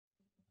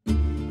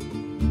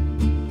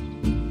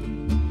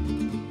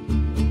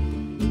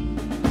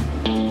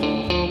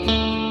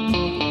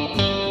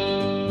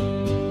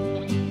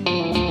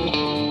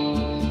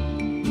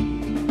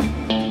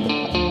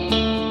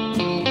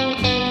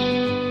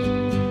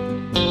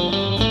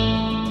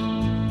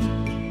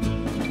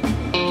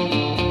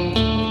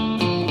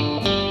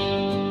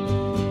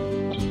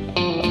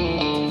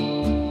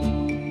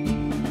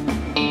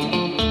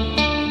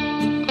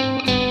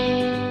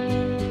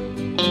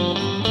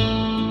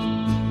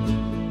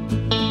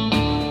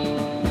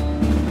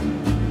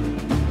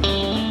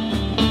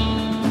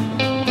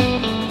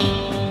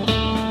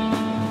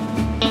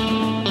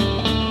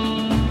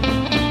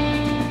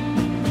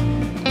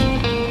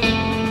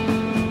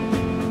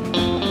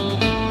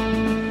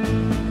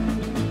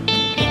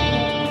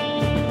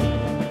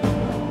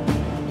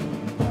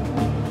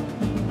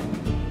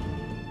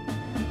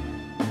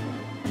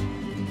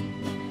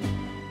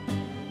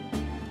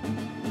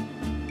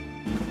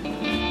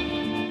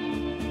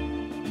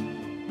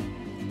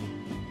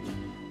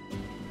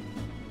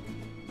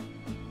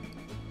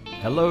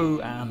Hello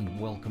and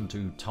welcome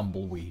to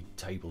Tumbleweed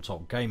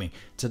Tabletop Gaming.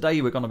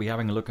 Today we're going to be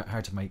having a look at how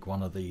to make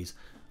one of these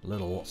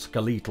little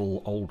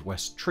skeletal Old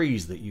West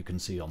trees that you can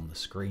see on the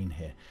screen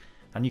here.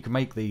 And you can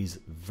make these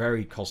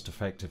very cost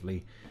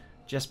effectively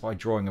just by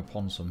drawing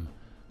upon some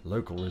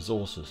local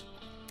resources.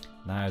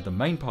 Now the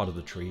main part of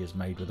the tree is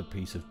made with a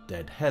piece of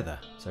dead heather.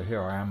 So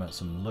here I am at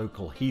some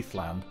local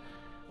heathland,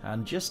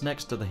 and just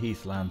next to the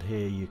heathland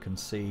here you can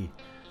see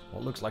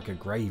what looks like a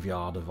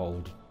graveyard of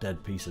old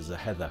dead pieces of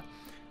heather.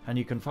 And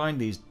you can find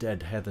these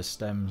dead heather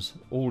stems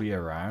all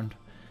year round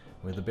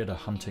with a bit of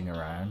hunting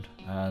around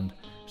and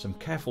some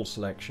careful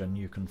selection.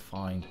 You can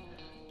find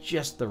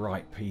just the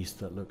right piece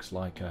that looks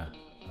like a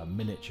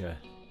miniature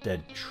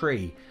dead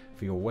tree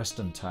for your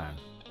western town.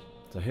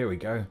 So here we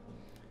go,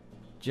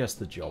 just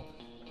the job.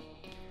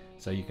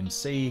 So you can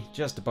see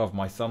just above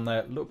my thumb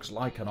there, it looks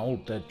like an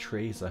old dead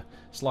tree. There's a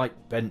slight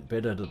bent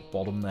bit at the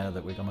bottom there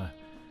that we're going to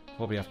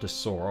probably have to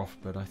saw off,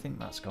 but I think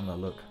that's going to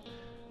look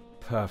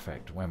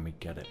perfect when we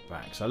get it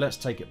back. So let's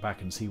take it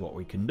back and see what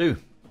we can do.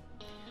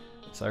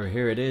 So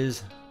here it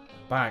is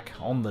back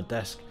on the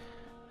desk,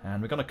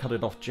 and we're going to cut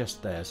it off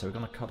just there. So we're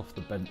going to cut off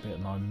the bent bit,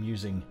 and I'm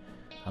using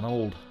an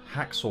old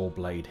hacksaw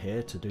blade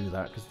here to do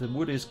that because the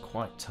wood is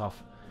quite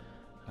tough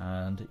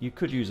and you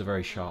could use a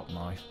very sharp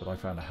knife, but I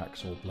found a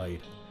hacksaw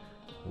blade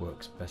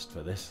works best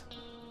for this.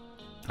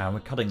 And we're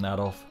cutting that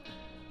off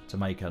to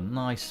make a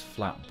nice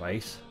flat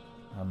base,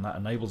 and that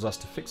enables us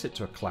to fix it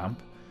to a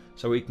clamp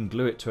so we can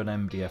glue it to an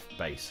MDF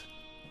base.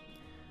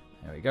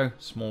 There we go,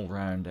 small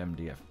round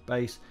MDF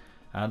base,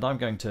 and I'm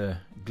going to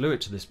glue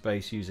it to this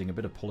base using a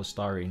bit of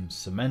polystyrene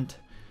cement.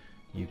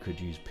 You could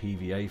use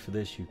PVA for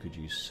this, you could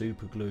use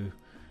super glue,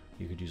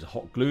 you could use a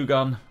hot glue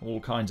gun,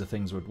 all kinds of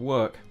things would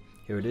work.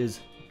 Here it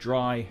is,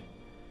 dry,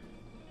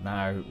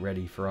 now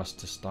ready for us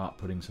to start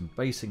putting some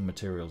basing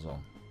materials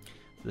on.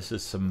 This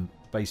is some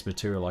base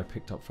material I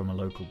picked up from a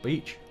local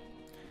beach.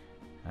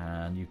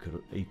 And you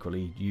could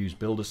equally use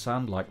builder's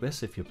sand like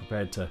this if you're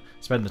prepared to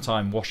spend the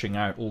time washing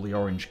out all the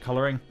orange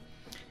colouring.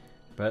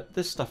 But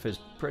this stuff is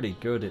pretty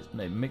good. It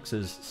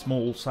mixes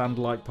small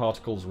sand-like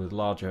particles with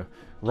larger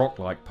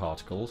rock-like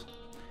particles.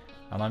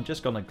 And I'm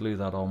just going to glue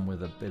that on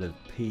with a bit of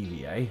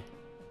PVA.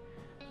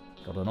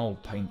 Got an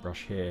old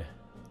paintbrush here.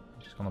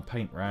 I'm just going to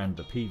paint around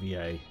the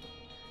PVA,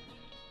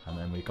 and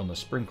then we're going to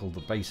sprinkle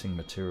the basing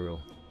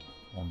material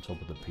on top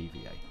of the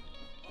PVA.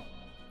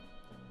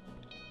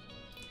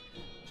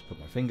 Put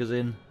my fingers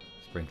in,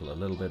 sprinkle a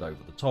little bit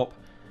over the top,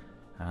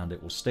 and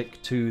it will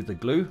stick to the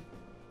glue.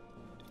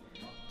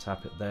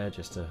 Tap it there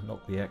just to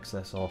knock the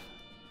excess off.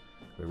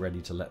 We're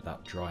ready to let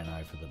that dry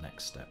now for the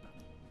next step.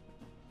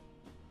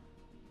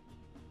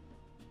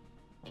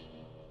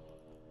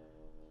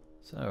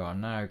 So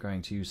I'm now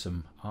going to use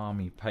some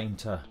Army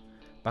Painter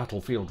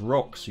battlefield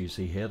rocks. You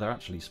see here, they're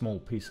actually small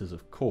pieces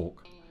of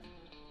cork,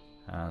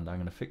 and I'm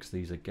going to fix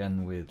these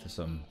again with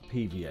some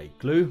PVA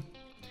glue,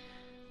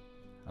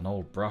 an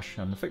old brush,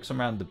 and fix them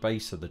around the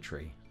base of the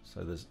tree.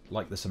 So there's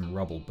some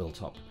rubble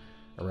built up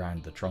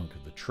around the trunk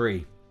of the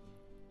tree.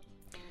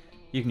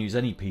 You can use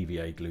any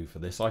PVA glue for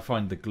this. I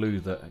find the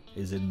glue that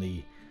is in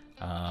the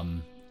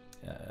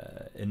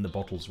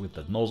bottles with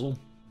the nozzle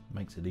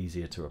makes it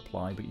easier to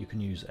apply, but you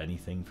can use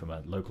anything from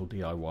a local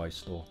DIY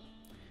store.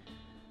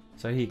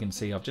 So here you can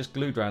see I've just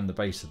glued around the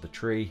base of the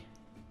tree.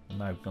 I'm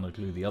now going to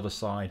glue the other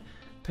side,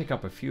 pick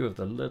up a few of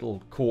the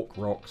little cork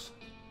rocks,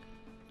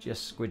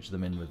 just squidge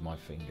them in with my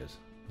fingers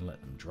and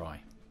let them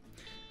dry.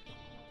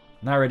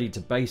 Now ready to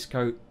base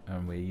coat,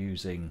 and we're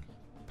using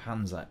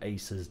Panzer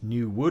Ace's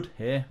new wood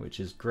here, which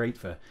is great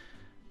for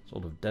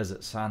sort of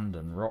desert sand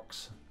and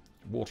rocks.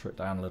 Water it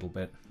down a little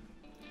bit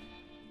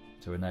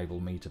to enable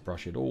me to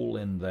brush it all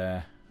in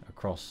there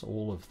across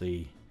all of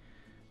the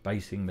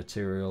basing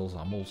materials.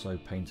 I'm also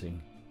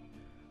painting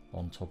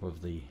on top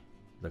of the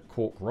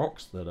cork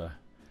rocks that are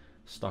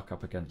stuck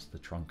up against the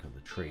trunk of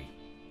the tree.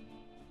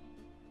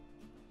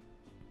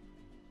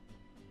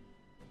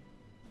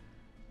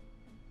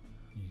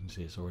 You can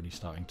see it's already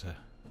starting to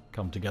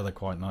come together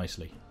quite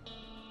nicely.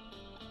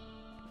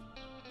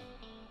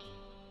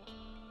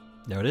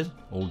 There it is,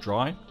 all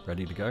dry,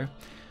 ready to go. I'm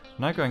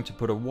now going to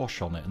put a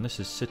wash on it, and this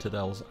is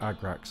Citadel's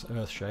Agrax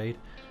Earthshade,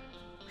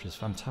 which is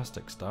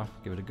fantastic stuff.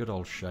 Give it a good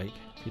old shake.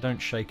 If you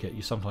don't shake it,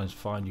 you sometimes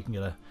find you can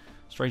get a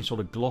strange sort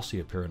of glossy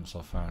appearance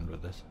I found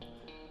with this.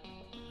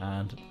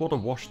 And what a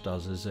wash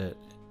does is it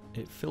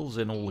fills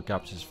in all the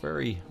gaps. It's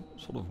very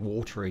sort of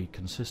watery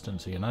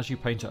consistency, and as you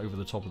paint it over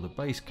the top of the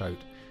base coat,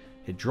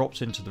 it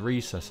drops into the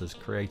recesses,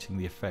 creating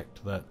the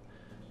effect that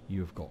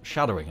you've got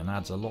shadowing, and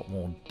adds a lot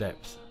more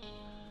depth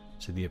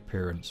to the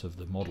appearance of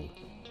the model.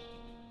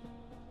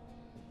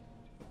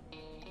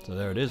 So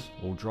there it is,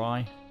 all dry.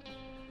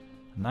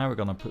 And now we're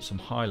going to put some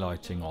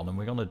highlighting on, and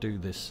we're going to do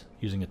this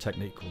using a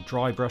technique called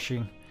dry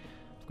brushing.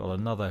 I've got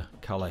another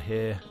colour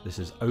here. This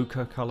is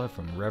ochre colour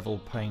from Revel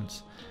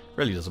Paints.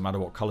 Really doesn't matter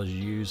what colours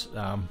you use,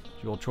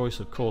 your choice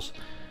of course,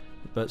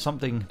 but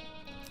something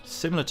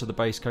similar to the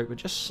base coat but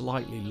just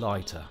slightly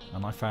lighter,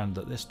 and I found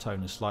that this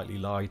tone is slightly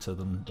lighter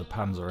than the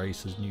Panzer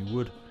Ace's new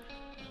wood.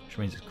 which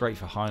means it's great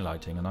for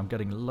highlighting, and I'm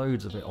getting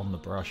loads of it on the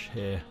brush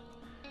here,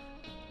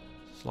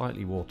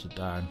 slightly watered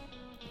down.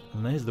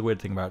 And here's the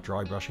weird thing about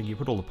dry brushing: you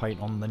put all the paint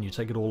on and then you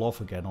take it all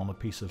off again on a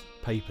piece of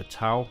paper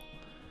towel.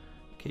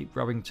 Keep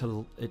rubbing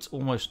till it's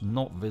almost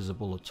not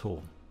visible at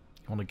all.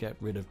 You want to get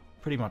rid of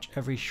pretty much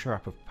every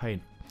scrap of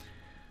paint,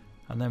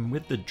 and then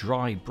with the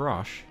dry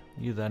brush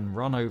you then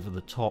run over the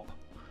top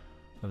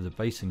of the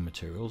basing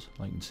materials,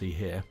 like you can see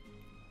here,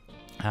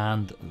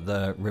 and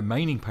the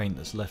remaining paint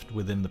that's left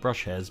within the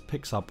brush hairs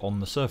picks up on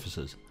the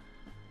surfaces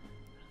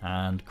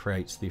and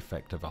creates the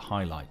effect of a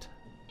highlight.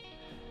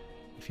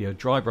 If your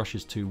dry brush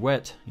is too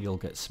wet, you'll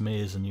get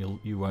smears and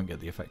you won't get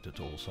the effect at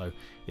all. So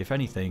if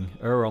anything,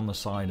 err on the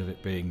side of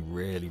it being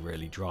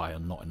really dry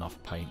and not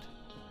enough paint,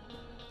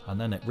 and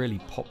then it really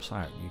pops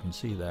out. You can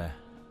see there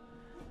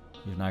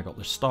you've now got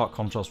the stark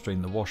contrast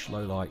between the wash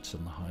lowlights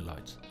and the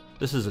highlights.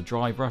 This is a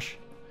dry brush.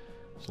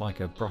 It's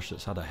like a brush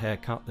that's had a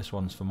haircut. This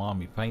one's from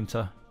Army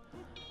Painter,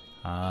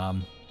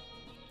 and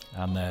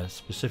they're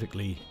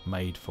specifically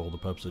made for the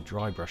purpose of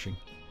dry brushing.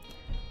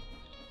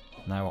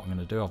 Now what I'm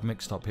going to do, I've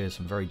mixed up here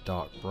some very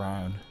dark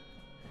brown,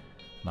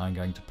 and I'm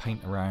going to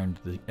paint around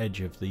the edge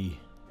of the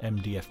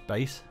MDF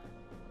base.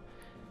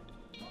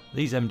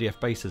 These MDF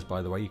bases,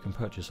 by the way, you can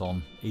purchase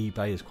on eBay.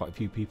 There's quite a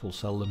few people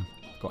sell them.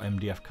 Got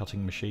MDF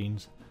cutting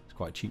machines. It's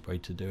quite a cheap way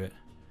to do it,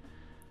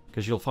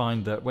 because you'll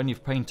find that when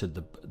you've painted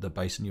the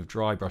base and you've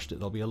dry brushed it,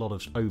 there'll be a lot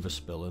of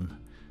overspill, and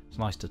it's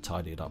nice to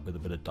tidy it up with a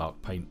bit of dark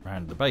paint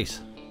around the base.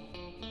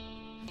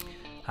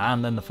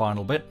 And then the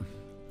final bit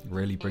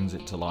really brings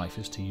it to life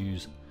is to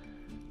use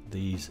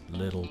these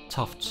little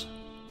tufts,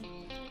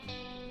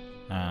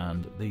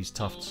 and these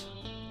tufts,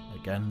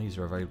 again, these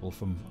are available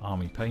from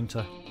Army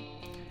Painter,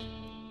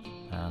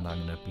 and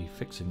I'm going to be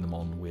fixing them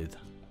on with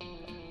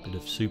a bit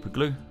of super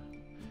glue.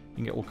 You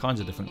can get all kinds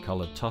of different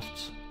coloured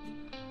tufts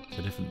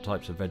for different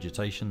types of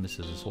vegetation. This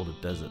is a sort of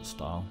desert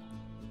style,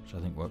 which I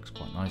think works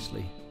quite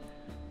nicely.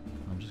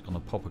 I'm just going to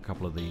pop a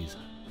couple of these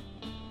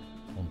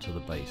onto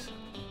the base.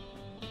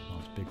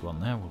 Nice big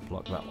one there, we'll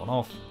pluck that one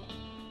off.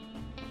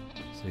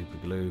 Super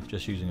glue,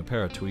 just using a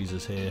pair of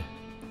tweezers here.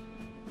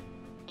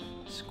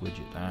 Squidge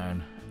it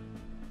down.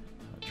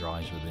 That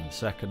dries within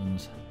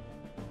seconds.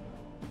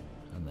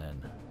 And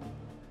then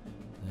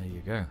there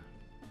you go.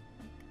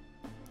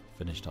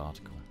 Finished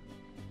article.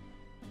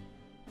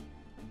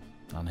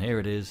 And here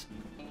it is,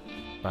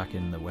 back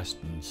in the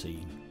western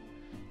scene.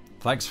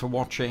 Thanks for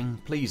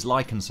watching. Please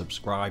like and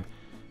subscribe.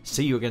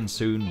 See you again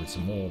soon with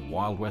some more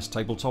Wild West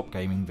tabletop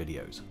gaming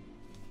videos.